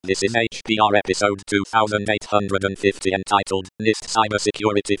This is HPR episode 2850 entitled NIST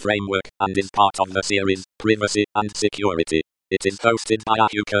Cybersecurity Framework and is part of the series Privacy and Security. It is hosted by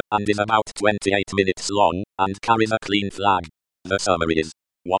Ahuka and is about 28 minutes long and carries a clean flag. The summary is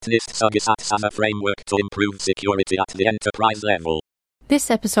what NIST suggests as a framework to improve security at the enterprise level. This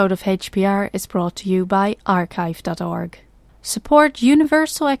episode of HPR is brought to you by archive.org. Support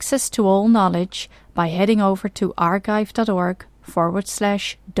universal access to all knowledge by heading over to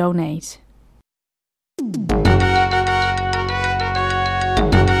archive.org/donate.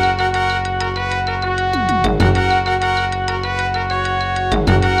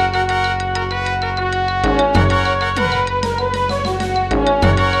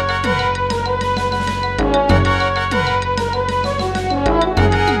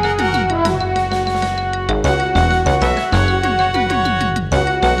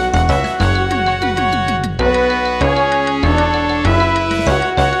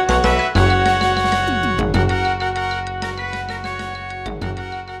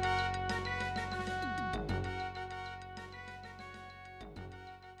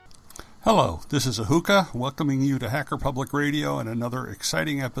 Hello, this is Ahuka, welcoming you to Hacker Public Radio and another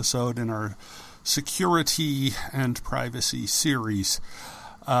exciting episode in our Security and Privacy series.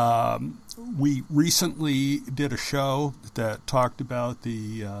 We recently did a show that talked about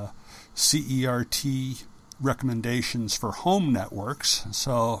the CERT recommendations for home networks,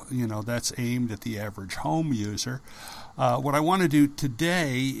 so, that's aimed at the average home user. What I want to do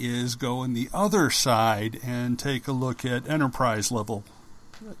today is go on the other side and take a look at enterprise-level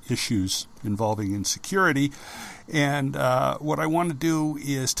issues involving insecurity. And what I want to do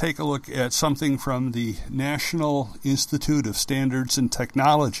is take a look at something from the National Institute of Standards and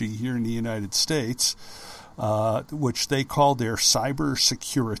Technology here in the United States, which they call their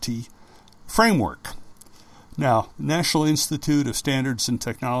Cybersecurity Framework. Now, the National Institute of Standards and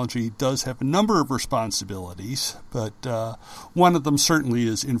Technology does have a number of responsibilities, but one of them certainly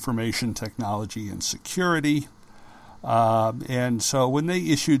is information technology and security. And so when they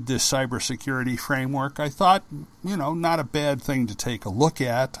issued this cybersecurity framework, I thought, not a bad thing to take a look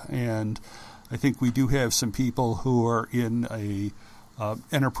at. And I think we do have some people who are in a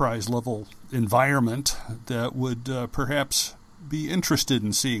enterprise level environment that would perhaps be interested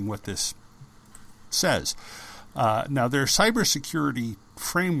in seeing what this says. Now, their cybersecurity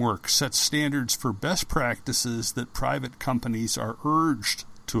framework sets standards for best practices that private companies are urged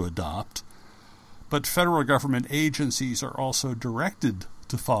to adopt. But federal government agencies are also directed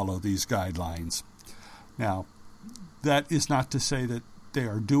to follow these guidelines. Now, that is not to say that they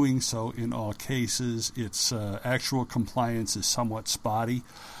are doing so in all cases. Its actual compliance is somewhat spotty.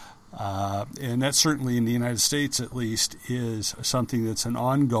 And that certainly in the United States, at least, is something that's an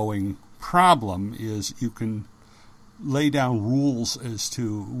ongoing problem, is you can lay down rules as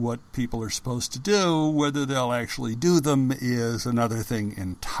to what people are supposed to do. Whether they'll actually do them is another thing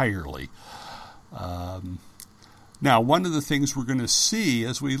entirely. Now, one of the things we're going to see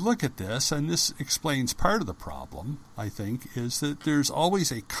as we look at this, and this explains part of the problem, I think, is that there's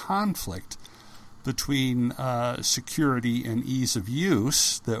always a conflict between security and ease of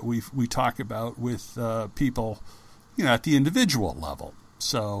use that we talk about with people, at the individual level.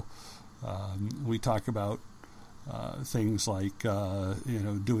 So we talk about things like,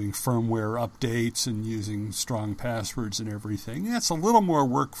 doing firmware updates and using strong passwords and everything. That's a little more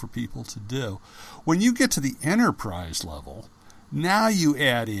work for people to do. When you get to the enterprise level, now you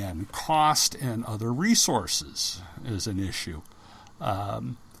add in cost and other resources as an issue.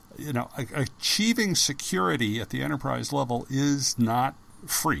 Achieving security at the enterprise level is not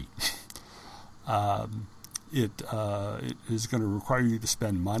free. It is going to require you to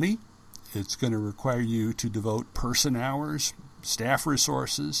spend money. It's going to require you to devote person hours, staff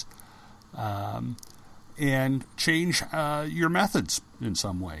resources, and change your methods in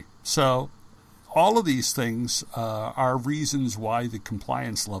some way. So all of these things are reasons why the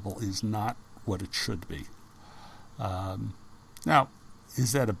compliance level is not what it should be. Now,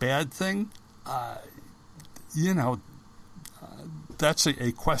 is that a bad thing? That's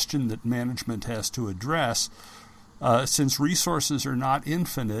a question that management has to address. Since resources are not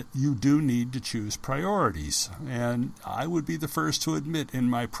infinite, you do need to choose priorities. And I would be the first to admit in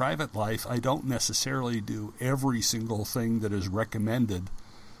my private life, I don't necessarily do every single thing that is recommended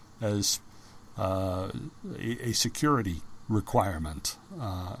as a security requirement.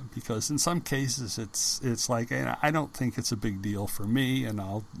 Because in some cases, it's like, I don't think it's a big deal for me, and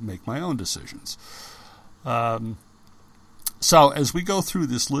I'll make my own decisions. So as we go through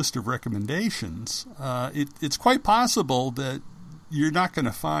this list of recommendations, it's quite possible that you're not going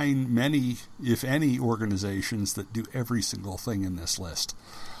to find many, if any, organizations that do every single thing in this list.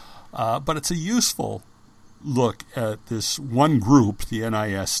 But it's a useful look at this one group, the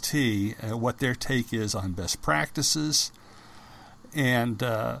NIST, what their take is on best practices. And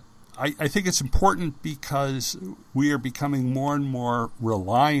I think it's important because we are becoming more and more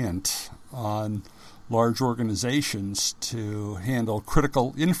reliant on large organizations to handle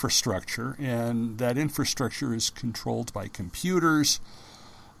critical infrastructure, and that infrastructure is controlled by computers,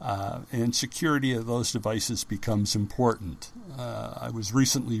 and security of those devices becomes important. I was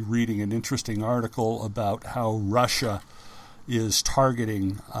recently reading an interesting article about how Russia is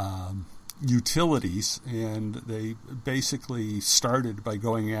targeting utilities, and they basically started by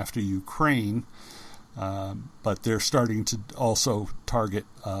going after Ukraine, but they're starting to also target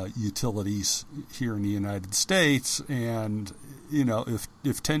utilities here in the United States. And,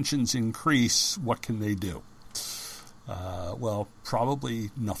 if tensions increase, what can they do? Well, probably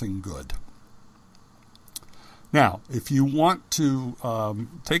nothing good. Now, if you want to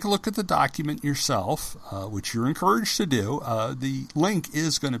take a look at the document yourself, which you're encouraged to do, the link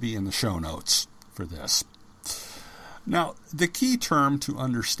is going to be in the show notes for this. Now, the key term to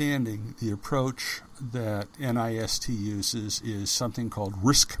understanding the approach that NIST uses is something called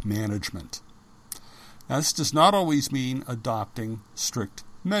risk management. Now, this does not always mean adopting strict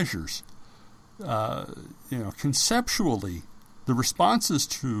measures. Conceptually, the responses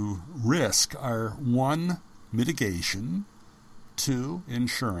to risk are 1, mitigation, 2,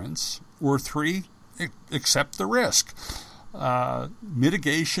 insurance, or 3, accept the risk.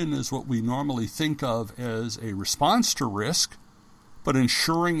 Mitigation is what we normally think of as a response to risk, but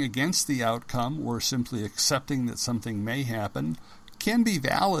insuring against the outcome or simply accepting that something may happen can be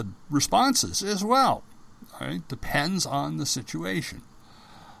valid responses as well. Right? Depends on the situation.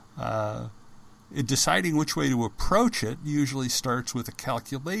 Deciding which way to approach it usually starts with a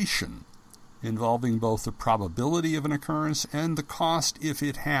calculation involving both the probability of an occurrence and the cost if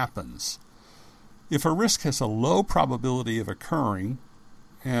it happens. If a risk has a low probability of occurring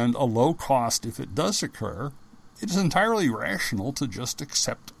and a low cost if it does occur, it is entirely rational to just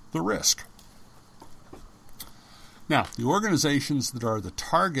accept the risk. Now, the organizations that are the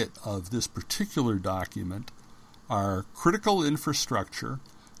target of this particular document are critical infrastructure,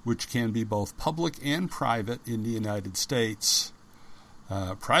 which can be both public and private in the United States.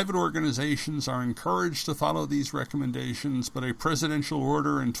 Private organizations are encouraged to follow these recommendations, but a presidential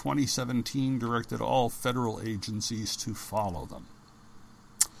order in 2017 directed all federal agencies to follow them.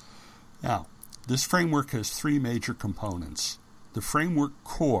 Now, this framework has 3 major components. The framework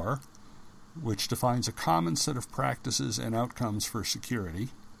core, which defines a common set of practices and outcomes for security.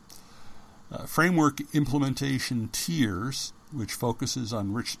 Framework implementation tiers, which focuses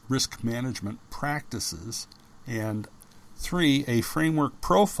on risk management practices. And 3, a framework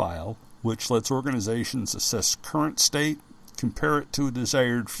profile, which lets organizations assess current state, compare it to a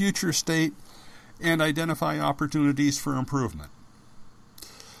desired future state, and identify opportunities for improvement.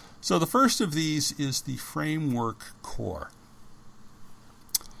 So the first of these is the framework core.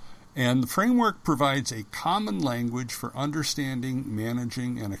 And the framework provides a common language for understanding,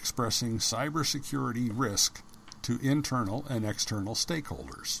 managing, and expressing cybersecurity risk to internal and external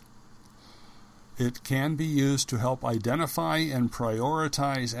stakeholders. It can be used to help identify and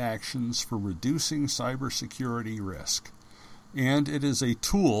prioritize actions for reducing cybersecurity risk, and it is a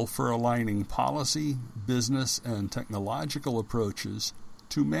tool for aligning policy, business, and technological approaches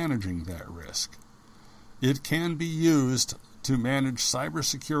to managing that risk. It can be used to manage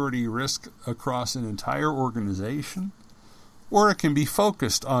cybersecurity risk across an entire organization, or it can be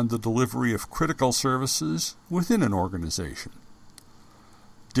focused on the delivery of critical services within an organization.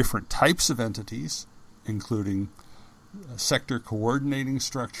 Different types of entities, including sector coordinating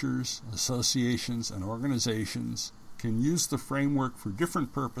structures, associations, and organizations, can use the framework for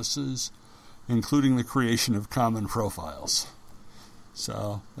different purposes, including the creation of common profiles.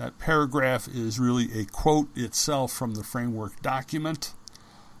 So that paragraph is really a quote itself from the framework document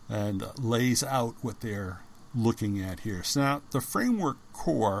and lays out what they're looking at here. So now the framework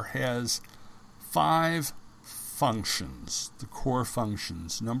core has 5 functions, the core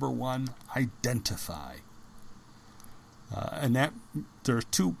functions. Number 1, identify. And that there are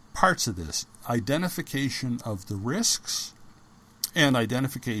 2 parts of this: identification of the risks and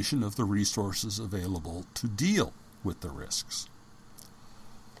identification of the resources available to deal with the risks.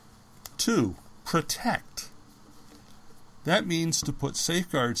 2, protect. That means to put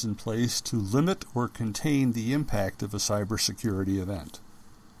safeguards in place to limit or contain the impact of a cybersecurity event.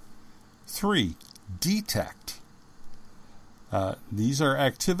 3, detect. These are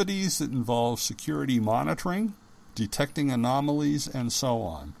activities that involve security monitoring detecting anomalies, and so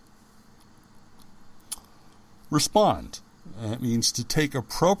on. Respond. That means to take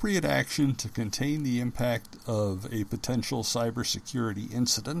appropriate action to contain the impact of a potential cybersecurity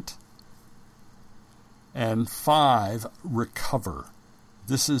incident. And 5, recover.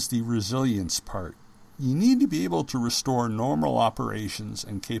 This is the resilience part. You need to be able to restore normal operations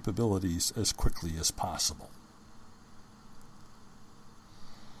and capabilities as quickly as possible.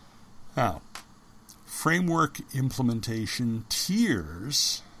 Now, framework implementation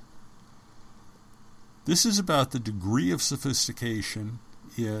tiers. This is about the degree of sophistication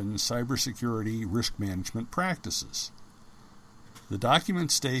in cybersecurity risk management practices. The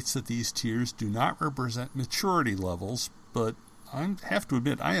document states that these tiers do not represent maturity levels, but I have to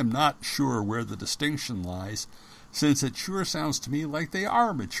admit I am not sure where the distinction lies, since it sure sounds to me like they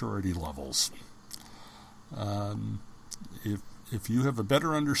are maturity levels. If you have a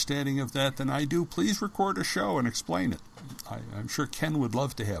better understanding of that than I do, please record a show and explain it. I'm sure Ken would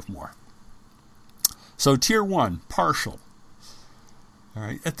love to have more. So Tier 1, partial. All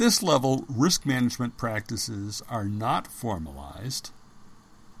right. At this level, risk management practices are not formalized.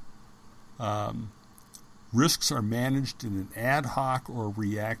 Risks are managed in an ad hoc or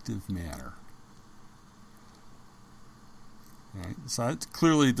reactive manner. All right. So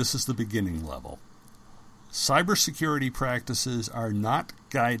clearly, this is the beginning level. Cybersecurity practices are not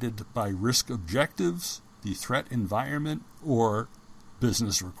guided by risk objectives, the threat environment, or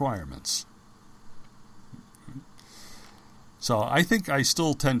business requirements. So I think I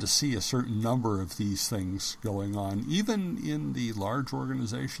still tend to see a certain number of these things going on, even in the large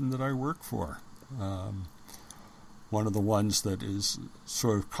organization that I work for. One of the ones that is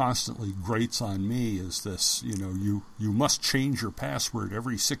sort of constantly grates on me is this, you must change your password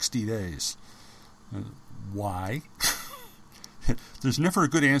every 60 days. Why? There's never a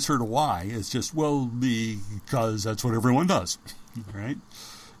good answer to why. It's just, because that's what everyone does, right?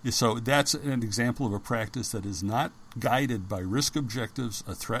 So that's an example of a practice that is not guided by risk objectives,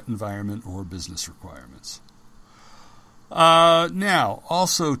 a threat environment, or business requirements. Now,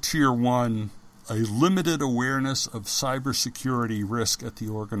 also Tier 1, a limited awareness of cybersecurity risk at the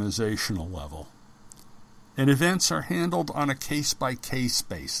organizational level. And events are handled on a case-by-case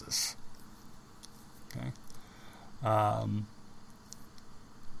basis. Okay.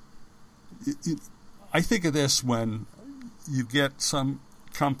 I think of this when you get some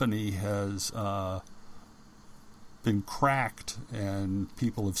company has been cracked and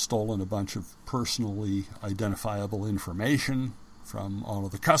people have stolen a bunch of personally identifiable information from all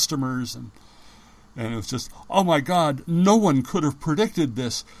of the customers, and it was just, oh my God, no one could have predicted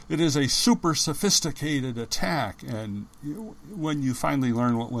this. It is a super sophisticated attack. And when you finally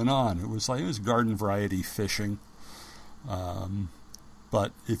learn what went on, it was garden variety phishing.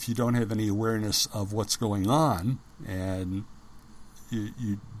 But if you don't have any awareness of what's going on, and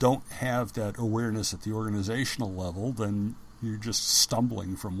you don't have that awareness at the organizational level, then you're just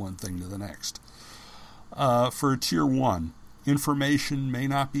stumbling from one thing to the next. For Tier 1, information may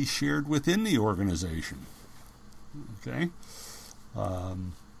not be shared within the organization. Okay?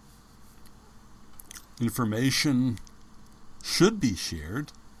 Information should be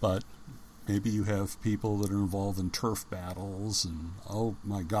shared, but maybe you have people that are involved in turf battles, and, oh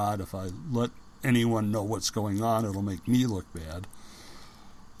my God, if I let anyone know what's going on, it'll make me look bad.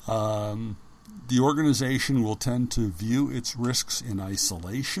 The organization will tend to view its risks in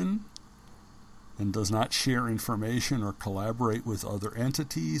isolation and does not share information or collaborate with other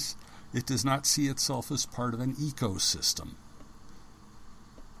entities. It does not see itself as part of an ecosystem.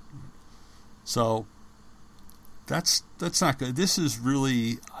 So that's not good. This is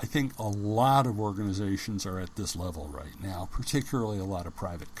really, I think, a lot of organizations are at this level right now, particularly a lot of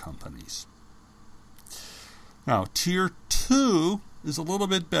private companies. Now, Tier 2 is a little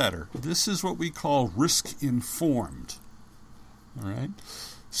bit better. This is what we call risk-informed. All right?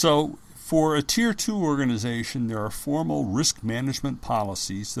 So for a Tier 2 organization, there are formal risk management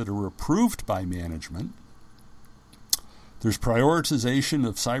policies that are approved by management. There's prioritization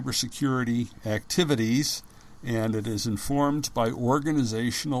of cybersecurity activities, and it is informed by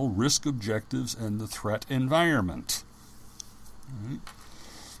organizational risk objectives and the threat environment. All right?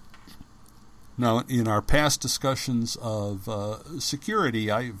 Now, in our past discussions of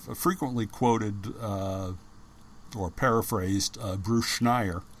security, I've frequently quoted or paraphrased Bruce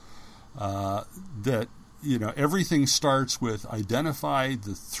Schneier that everything starts with identify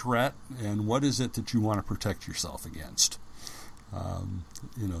the threat and what is it that you want to protect yourself against.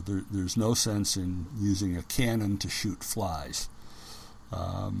 There's no sense in using a cannon to shoot flies.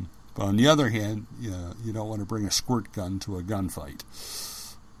 But on the other hand, you don't want to bring a squirt gun to a gunfight.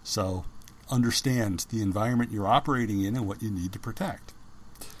 So understand the environment you're operating in and what you need to protect.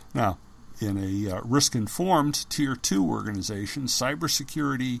 Now, in a risk-informed Tier 2 organization,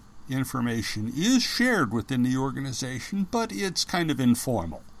 cybersecurity information is shared within the organization, but it's kind of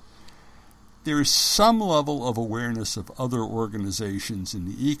informal. There is some level of awareness of other organizations in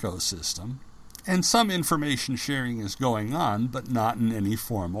the ecosystem, and some information sharing is going on, but not in any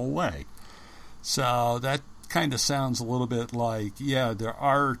formal way. So that kind of sounds a little bit like,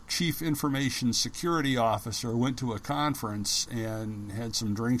 our chief information security officer went to a conference and had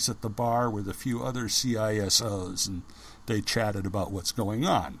some drinks at the bar with a few other CISOs, and they chatted about what's going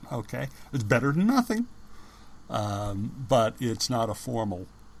on. Okay, it's better than nothing, but it's not a formal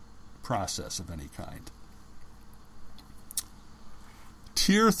process of any kind.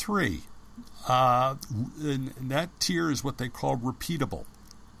 Tier 3. And that tier is what they call repeatable.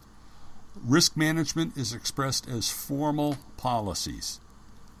 Risk management is expressed as formal policies.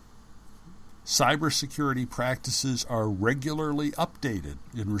 Cybersecurity practices are regularly updated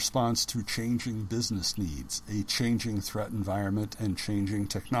in response to changing business needs, a changing threat environment, and changing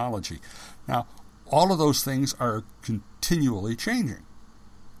technology. Now, all of those things are continually changing.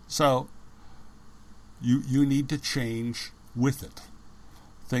 So, you need to change with it.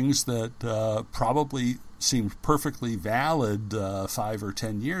 Things that probably seemed perfectly valid 5 or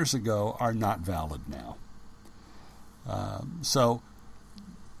 10 years ago are not valid now. So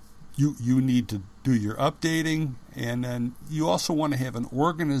you need to do your updating, and then you also want to have an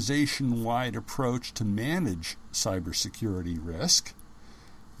organization-wide approach to manage cybersecurity risk.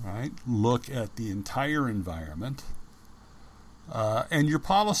 Right? Look at the entire environment. And your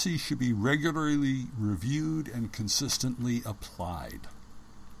policy should be regularly reviewed and consistently applied.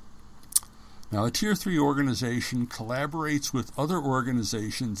 Now, a Tier 3 organization collaborates with other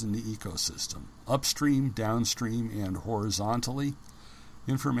organizations in the ecosystem. Upstream, downstream, and horizontally,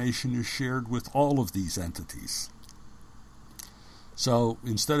 information is shared with all of these entities. So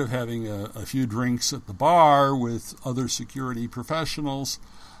instead of having a few drinks at the bar with other security professionals,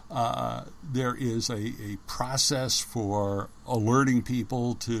 there is a process for alerting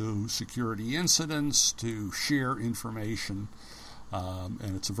people to security incidents, to share information,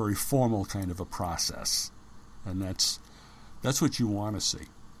 and it's a very formal kind of a process. And that's what you want to see.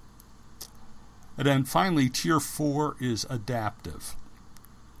 And then finally, Tier 4 is adaptive.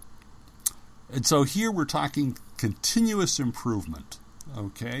 And so here we're talking continuous improvement.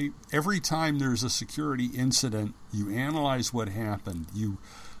 Okay? Every time there's a security incident, you analyze what happened. You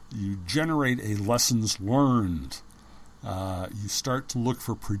generate a lessons learned. You start to look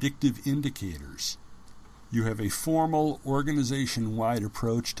for predictive indicators. You have a formal organization-wide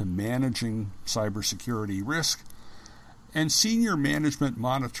approach to managing cybersecurity risk, and senior management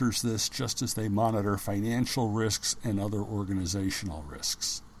monitors this just as they monitor financial risks and other organizational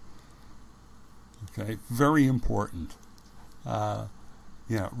risks. Okay, very important.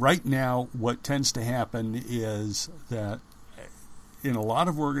 Right now, what tends to happen is that in a lot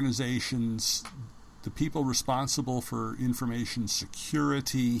of organizations, the people responsible for information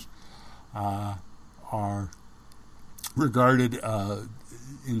security are regarded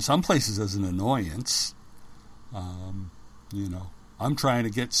in some places as an annoyance. I'm trying to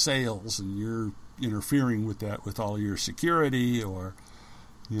get sales and you're interfering with that with all your security, or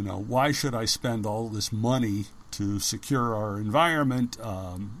why should I spend all this money to secure our environment?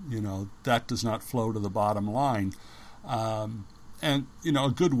 That does not flow to the bottom line. And a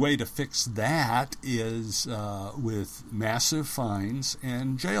good way to fix that is with massive fines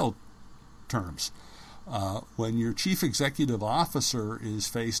and jail terms. When your chief executive officer is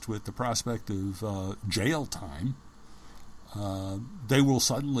faced with the prospect of jail time, they will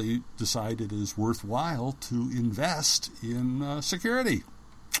suddenly decide it is worthwhile to invest in security.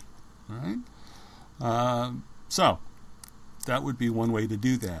 Right? So that would be one way to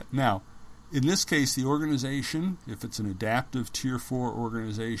do that. Now, in this case, the organization, if it's an adaptive Tier 4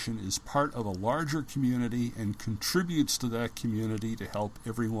 organization, is part of a larger community and contributes to that community to help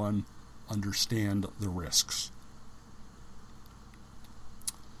everyone understand the risks.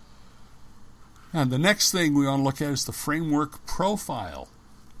 And the next thing we want to look at is the framework profile.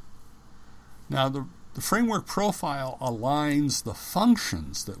 Now, the framework profile aligns the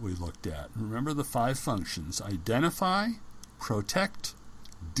functions that we looked at. Remember the 5 functions: identify, protect,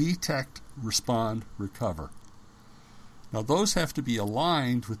 detect, respond, recover. Now, those have to be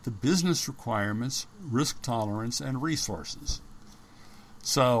aligned with the business requirements, risk tolerance, and resources.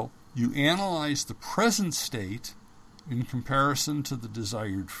 So, you analyze the present state in comparison to the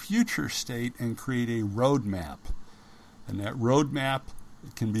desired future state and create a roadmap. And that roadmap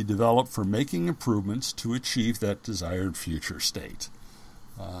can be developed for making improvements to achieve that desired future state.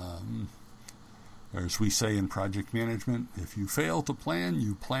 As we say in project management, if you fail to plan,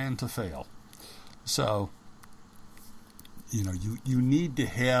 you plan to fail. So, you need to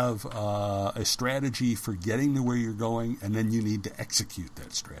have a strategy for getting to where you're going, and then you need to execute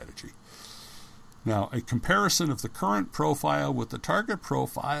that strategy. Now, a comparison of the current profile with the target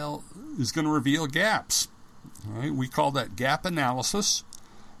profile is going to reveal gaps. All right? We call that gap analysis,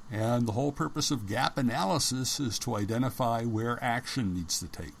 and the whole purpose of gap analysis is to identify where action needs to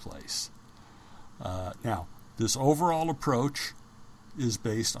take place. Now, this overall approach is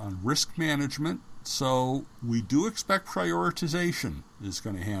based on risk management, so we do expect prioritization is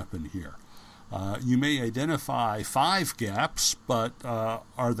going to happen here. You may identify 5 gaps, but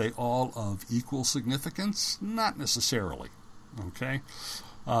are they all of equal significance? Not necessarily. Okay?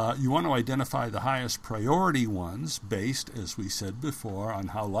 You want to identify the highest priority ones based, as we said before, on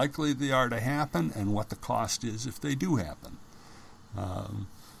how likely they are to happen and what the cost is if they do happen.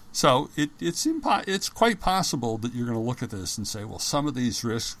 So it's quite possible that you're going to look at this and say, well, some of these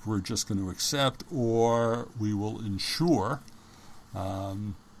risks we're just going to accept, or we will insure.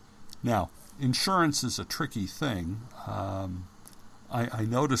 Now, insurance is a tricky thing. I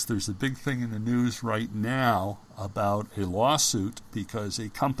noticed there's a big thing in the news right now about a lawsuit because a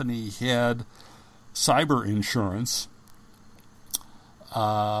company had cyber insurance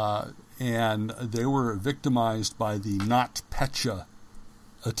and they were victimized by the NotPetya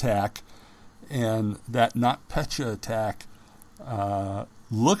attack, and that NotPetya attack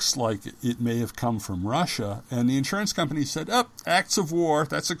looks like it may have come from Russia, and the insurance company said, acts of war,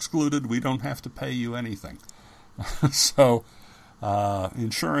 that's excluded, we don't have to pay you anything. So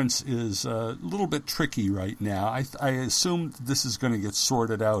insurance is a little bit tricky right now. I assume this is going to get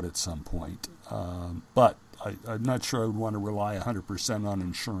sorted out at some point, but I'm not sure I would want to rely 100% on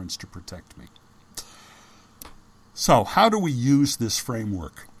insurance to protect me. So how do we use this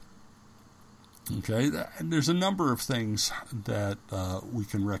framework? Okay, there's a number of things that we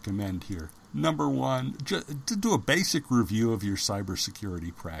can recommend here. Number one, to do a basic review of your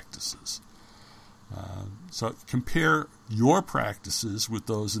cybersecurity practices. So compare your practices with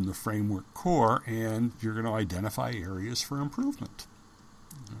those in the framework core, and you're going to identify areas for improvement.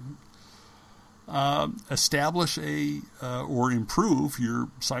 Establish or improve your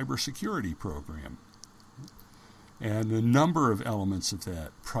cybersecurity program. And a number of elements of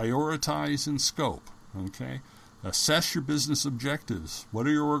that. Prioritize and scope. Okay? Assess your business objectives. What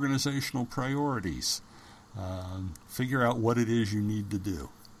are your organizational priorities? Figure out what it is you need to do.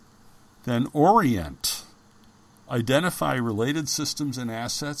 Then orient. Identify related systems and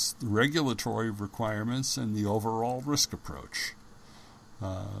assets, the regulatory requirements, and the overall risk approach.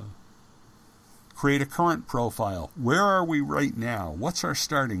 Create a current profile. Where are we right now? What's our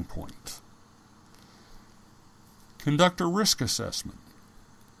starting point? Conduct a risk assessment.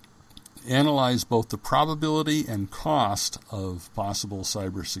 Analyze both the probability and cost of possible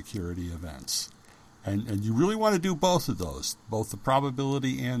cybersecurity events. And you really want to do both of those, both the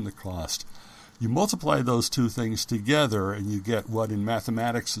probability and the cost. You multiply those two things together and you get what in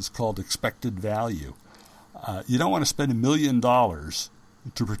mathematics is called expected value. You don't want to spend $1 million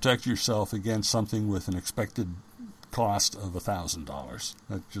to protect yourself against something with an expected cost of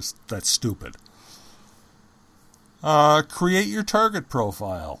 $1,000. That's stupid. Create your target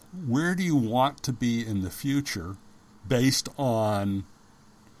profile. Where do you want to be in the future based on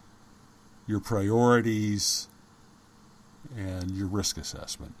your priorities and your risk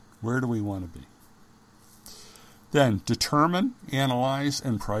assessment? Where do we want to be? Then determine, analyze,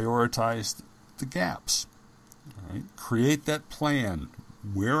 and prioritize the gaps. All right? Create that plan.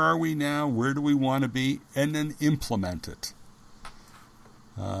 Where are we now? Where do we want to be? And then implement it.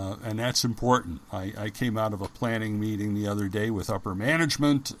 And that's important. I came out of a planning meeting the other day with upper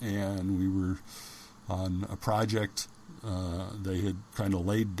management, and we were on a project. They had kind of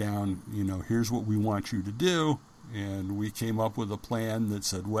laid down, here's what we want you to do. And we came up with a plan that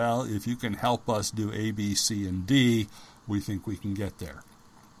said, well, if you can help us do A, B, C, and D, we think we can get there.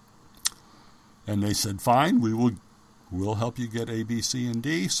 And they said, fine, we'll help you get A, B, C, and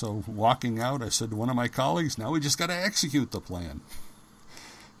D. So walking out, I said to one of my colleagues, now we just got to execute the plan.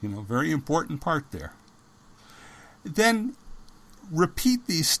 Very important part there. Then repeat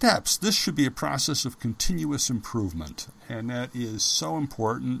these steps. This should be a process of continuous improvement, and that is so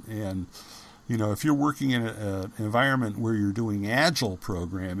important. And, if you're working in an environment where you're doing agile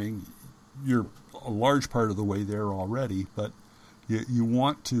programming, you're a large part of the way there already, but you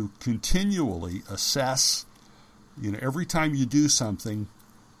want to continually assess, every time you do something,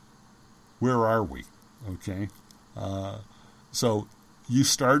 where are we? Okay? So you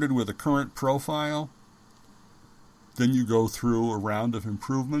started with a current profile, then you go through a round of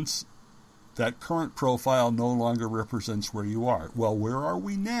improvements, that current profile no longer represents where you are. Well, where are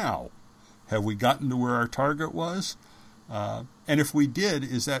we now? Have we gotten to where our target was? And if we did,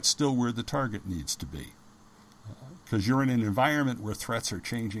 is that still where the target needs to be? Because you're in an environment where threats are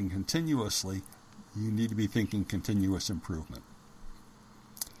changing continuously, you need to be thinking continuous improvement.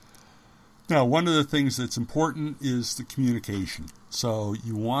 Now, one of the things that's important is the communication. So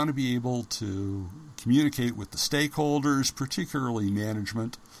you want to be able to communicate with the stakeholders, particularly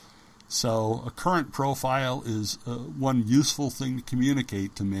management. So a current profile is one useful thing to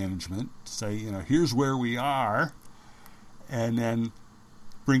communicate to management. Say, here's where we are, and then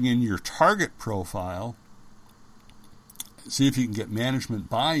bring in your target profile, see if you can get management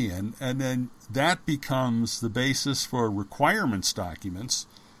buy-in, and then that becomes the basis for requirements documents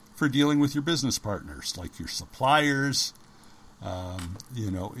for dealing with your business partners, like your suppliers.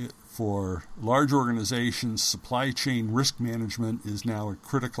 For large organizations, supply chain risk management is now a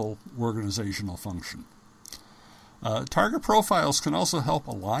critical organizational function. Target profiles can also help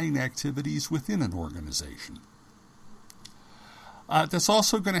align activities within an organization. That's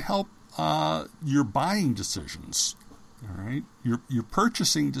also going to help your buying decisions. All right, your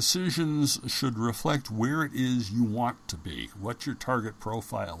purchasing decisions should reflect where it is you want to be, what your target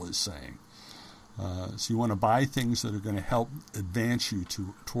profile is saying. So you want to buy things that are going to help advance you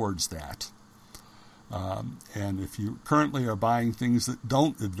towards that. And if you currently are buying things that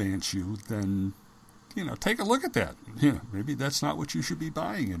don't advance you, then take a look at that. Maybe that's not what you should be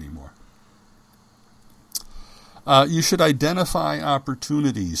buying anymore. You should identify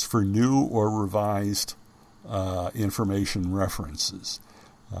opportunities for new or revised information references.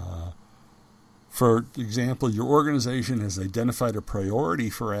 For example, your organization has identified a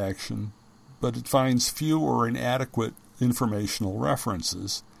priority for action, but it finds few or inadequate informational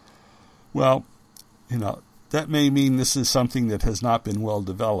references. Well, that may mean this is something that has not been well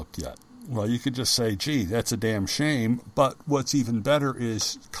developed yet. Well, you could just say, gee, that's a damn shame, but what's even better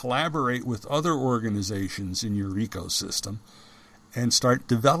is collaborate with other organizations in your ecosystem and start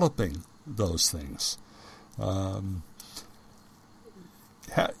developing those things.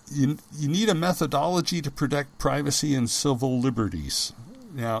 You need a methodology to protect privacy and civil liberties.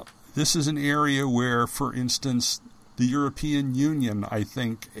 Now, this is an area where, for instance, the European Union, I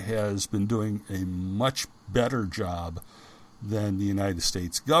think, has been doing a much better job than the United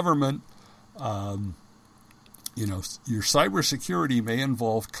States government. Your cybersecurity may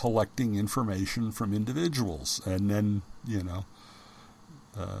involve collecting information from individuals, and then,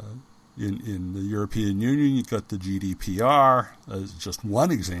 in the European Union, you've got the GDPR as just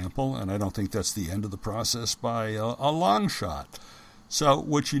one example, and I don't think that's the end of the process by a long shot. So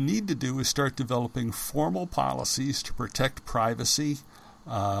what you need to do is start developing formal policies to protect privacy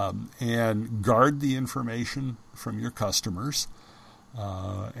and guard the information from your customers,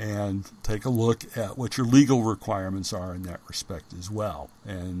 and take a look at what your legal requirements are in that respect as well.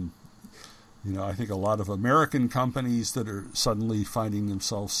 And I think a lot of American companies that are suddenly finding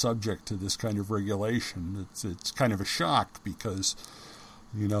themselves subject to this kind of regulation, it's kind of a shock because,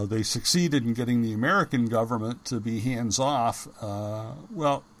 they succeeded in getting the American government to be hands-off.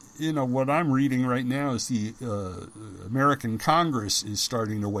 What I'm reading right now is the American Congress is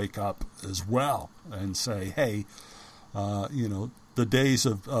starting to wake up as well and say, hey, the days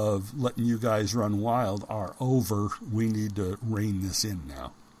of letting you guys run wild are over. We need to rein this in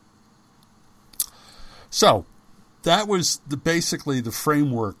now. So that was basically the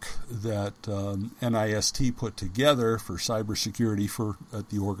framework that NIST put together for cybersecurity at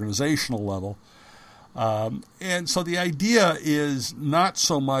the organizational level. And so the idea is not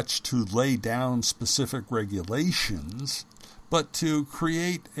so much to lay down specific regulations, but to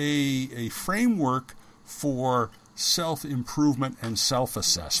create a framework for self-improvement and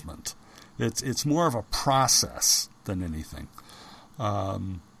self-assessment. It's more of a process than anything.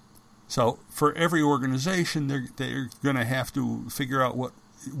 So for every organization, they're going to have to figure out what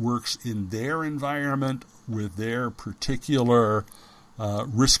works in their environment with their particular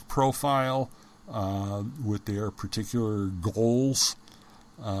risk profile, with their particular goals.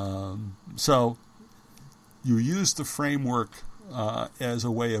 So you use the framework as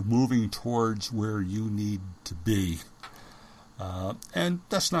a way of moving towards where you need to be. And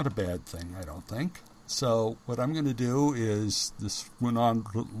that's not a bad thing, I don't think. So what I'm going to do is, this went on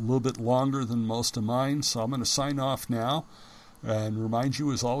a little bit longer than most of mine, so I'm going to sign off now and remind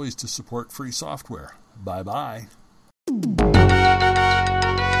you, as always, to support free software. Bye-bye.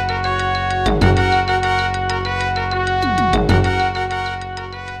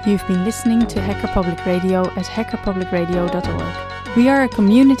 You've been listening to Hacker Public Radio at hackerpublicradio.org. We are a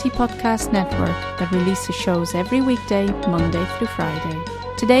community podcast network that releases shows every weekday, Monday through Friday.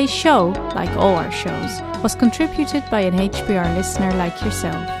 Today's show, like all our shows, was contributed by an HPR listener like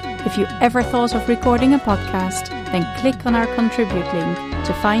yourself. If you ever thought of recording a podcast, then click on our contribute link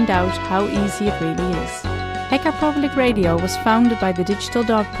to find out how easy it really is. Hacker Public Radio was founded by the Digital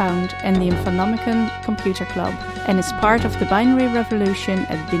Dog Pound and the Infonomicon Computer Club and is part of the binary revolution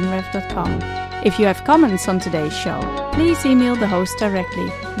at binrev.com. If you have comments on today's show, please email the host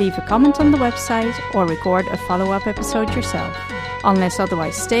directly, leave a comment on the website, or record a follow-up episode yourself. Unless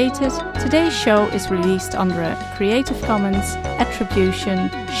otherwise stated, today's show is released under a Creative Commons Attribution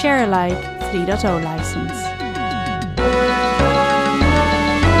Share Alike 3.0 license.